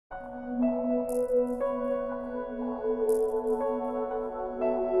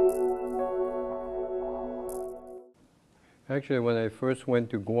Actually, when I first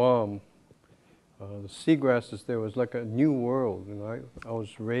went to Guam, the seagrasses there was like a new world. You know, I was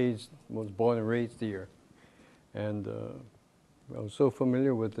born and raised here, and I was so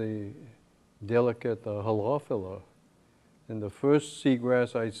familiar with the delicate halophila. And the first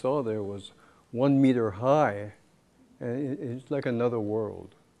seagrass I saw there was 1 meter high, and it's like another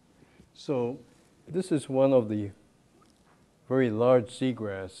world. So this is one of the very large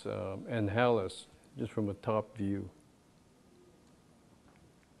seagrass, Anhalus, just from a top view.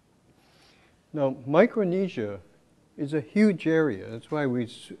 Now, Micronesia is a huge area. That's why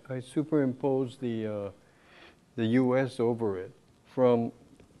I superimposed the U.S. over it. From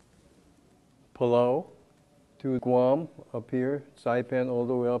Palau to Guam up here, Saipan, all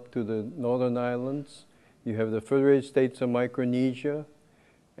the way up to the Northern Islands. You have the Federated States of Micronesia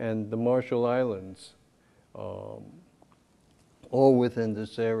and the Marshall Islands, all within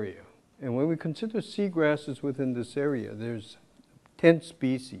this area. And when we consider seagrasses within this area, there's 10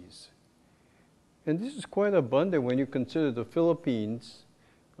 species. And this is quite abundant when you consider the Philippines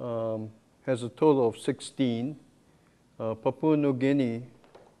has a total of 16. Papua New Guinea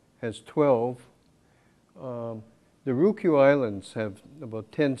has 12. The Ryukyu Islands have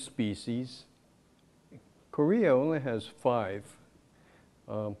about 10 species. Korea only has 5.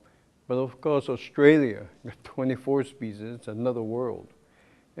 But of course, Australia, 24 species, it's another world.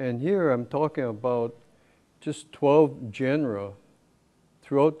 And here I'm talking about just 12 genera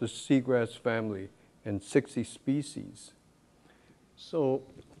throughout the seagrass family and 60 species. So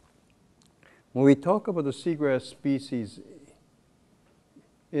when we talk about the seagrass species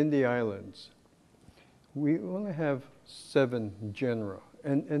in the islands, we only have 7 genera.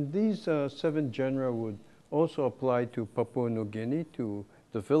 And these 7 genera would also apply to Papua New Guinea, to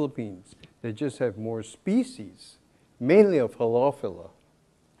the Philippines. They just have more species, mainly of halophila,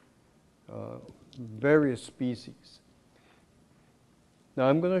 various species. Now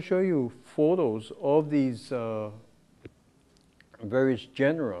I'm going to show you photos of these various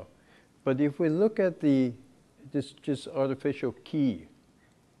genera, but if we look at this just artificial key,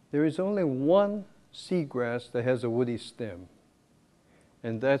 there is only one seagrass that has a woody stem,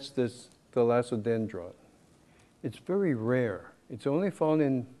 and that's this thalassodendron. It's very rare. It's only found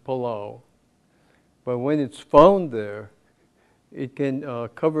in Palau, but when it's found there, it can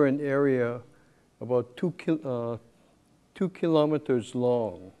cover an area about 2 kilometers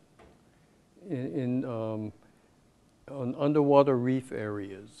long on underwater reef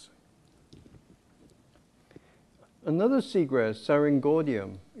areas. Another seagrass,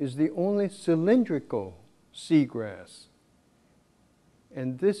 Syringodium, is the only cylindrical seagrass.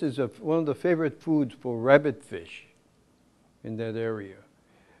 And this is one of the favorite foods for rabbitfish in that area.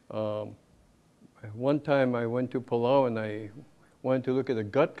 One time I went to Palau and I wanted to look at the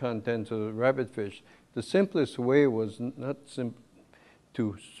gut contents of the rabbitfish. The simplest way was not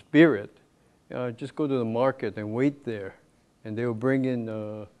to spear it. Just go to the market and wait there. And they will bring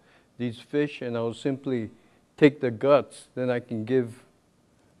in these fish, and I'll simply take the guts. Then I can give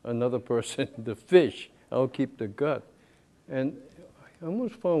another person the fish. I'll keep the gut. And I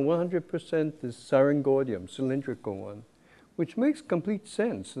almost found 100% this Syringodium, cylindrical one, which makes complete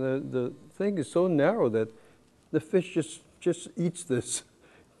sense. The thing is so narrow that the fish just eats this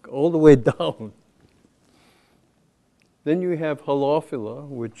all the way down. Then you have halophila,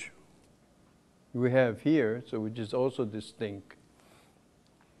 which we have here, so which is also distinct.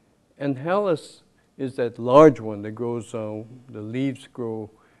 And Anhalus is that large one that grows, the leaves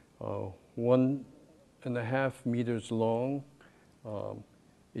grow 1.5 meters long.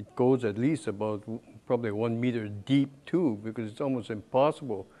 It goes at least about probably 1 meter deep too, because it's almost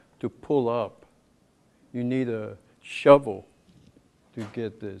impossible to pull up. You need a shovel to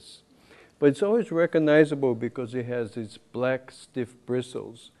get this. But it's always recognizable because it has these black, stiff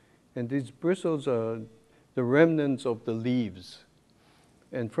bristles. And these bristles are the remnants of the leaves.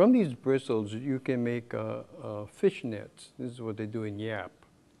 And from these bristles, you can make fish nets. This is what they do in Yap.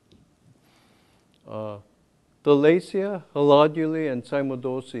 Thalassia, Halodule, and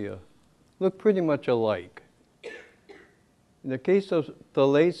Cymodocea look pretty much alike. In the case of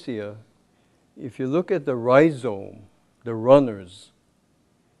Thalassia, if you look at the rhizome, the runners,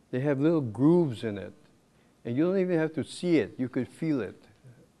 they have little grooves in it. And you don't even have to see it, you could feel it.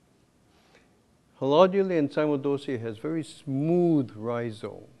 Halodule and Cymodocea has very smooth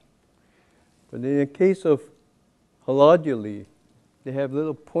rhizome. But in the case of Halodule, they have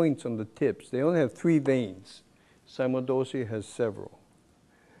little points on the tips. They only have 3 veins. Cymodocea has several.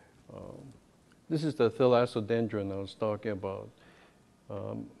 This is the thalassodendron I was talking about.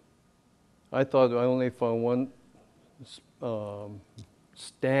 I thought I only found one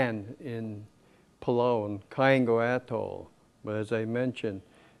stand in Palau, in Kaingo Atoll, But as I mentioned,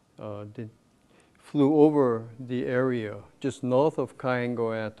 they flew over the area just north of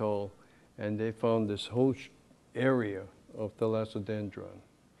Kaingo Atoll, and they found this whole area of thalassodendron.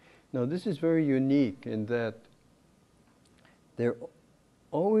 Now this is very unique in that they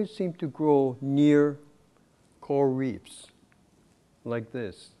always seem to grow near coral reefs, like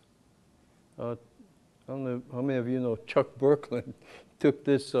this. I don't know how many of you know Chuck Birkeland took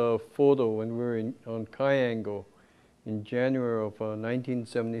this photo when we were on Kaingo in January of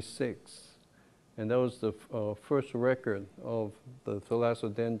 1976. And that was the first record of the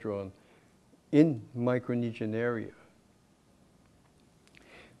thalassodendron in Micronesian area.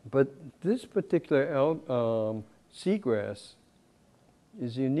 But this particular seagrass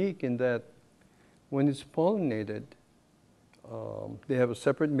is unique in that when it's pollinated, they have a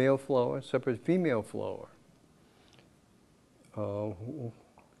separate male flower, separate female flower.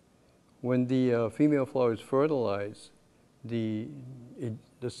 When the female flower is fertilized, the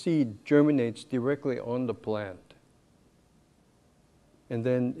seed germinates directly on the plant. And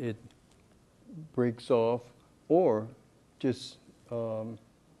then it breaks off or just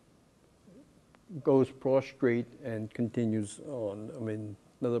goes prostrate and continues on,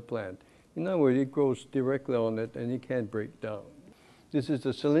 another plant. In other words, it grows directly on it and it can't break down. This is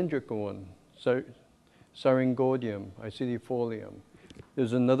the cylindrical one, Syringodium acidifolium.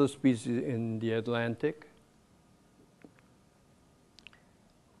 There's another species in the Atlantic.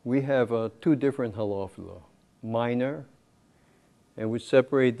 We have two different Halophila, minor, and we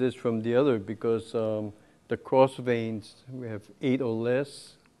separate this from the other because the cross veins, we have 8 or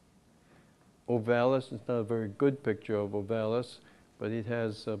less. Ovalis, it's not a very good picture of ovalis, but it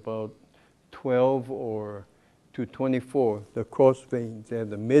has about 12 or to 24, the cross veins. They have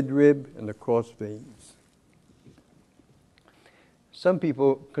the midrib and the cross veins. Some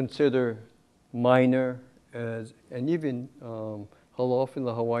people consider minor as, and even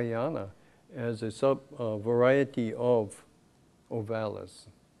Halophila hawaiiana as a sub-variety of ovalis.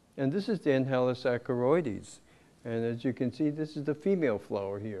 And this is the Enhalus accharoides. And as you can see, this is the female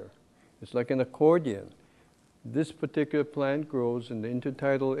flower here. It's like an accordion. This particular plant grows in the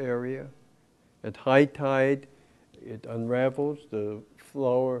intertidal area. At high tide, it unravels, the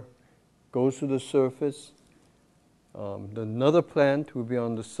flower goes to the surface. Another plant will be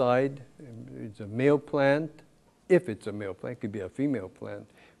on the side. It's a male plant. If it's a male plant, it could be a female plant.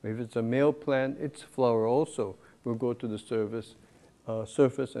 But if it's a male plant, its flower also will go to the surface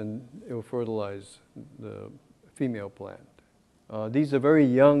and it will fertilize the female plant. These are very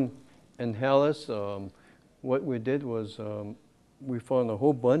young Enhalus. What we did was we found a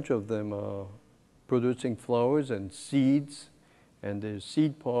whole bunch of them producing flowers and seeds, and the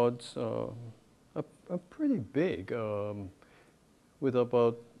seed pods are pretty big, with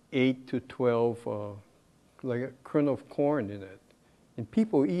about 8 to 12 like a kernel of corn in it. And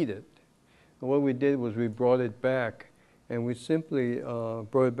people eat it. And what we did was we brought it back, and we simply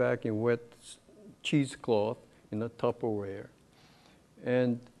brought it back in wet cheesecloth in a Tupperware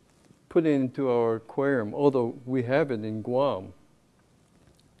and put it into our aquarium, although we have it in Guam.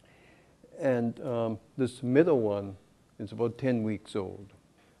 And this middle one is about 10 weeks old.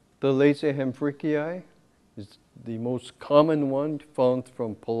 The Lacea hemphrychii is the most common one found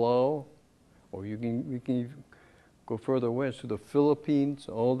from Palau, or we can even go further west to the Philippines,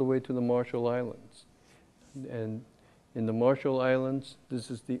 all the way to the Marshall Islands. And in the Marshall Islands, this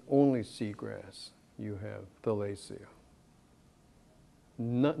is the only seagrass you have, the Lacea.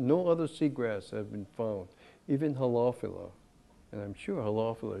 No other seagrass have been found, even Halophila. And I'm sure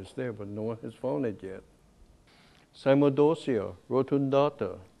Halophila is there, but no one has found it yet. Cymodocea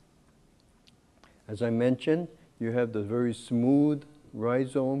rotundata. As I mentioned, you have the very smooth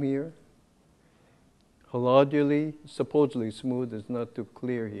rhizome here. Haloduli, supposedly smooth, is not too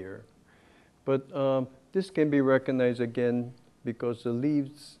clear here. But this can be recognized again because the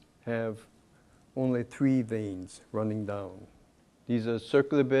leaves have only 3 veins running down. These are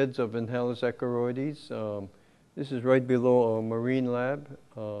circular beds of Enhalus accharoides. This is right below our marine lab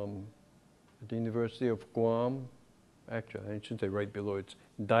at the University of Guam. Actually, I shouldn't say right below, it's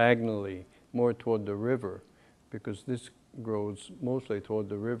diagonally more toward the river, because this grows mostly toward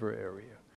the river area.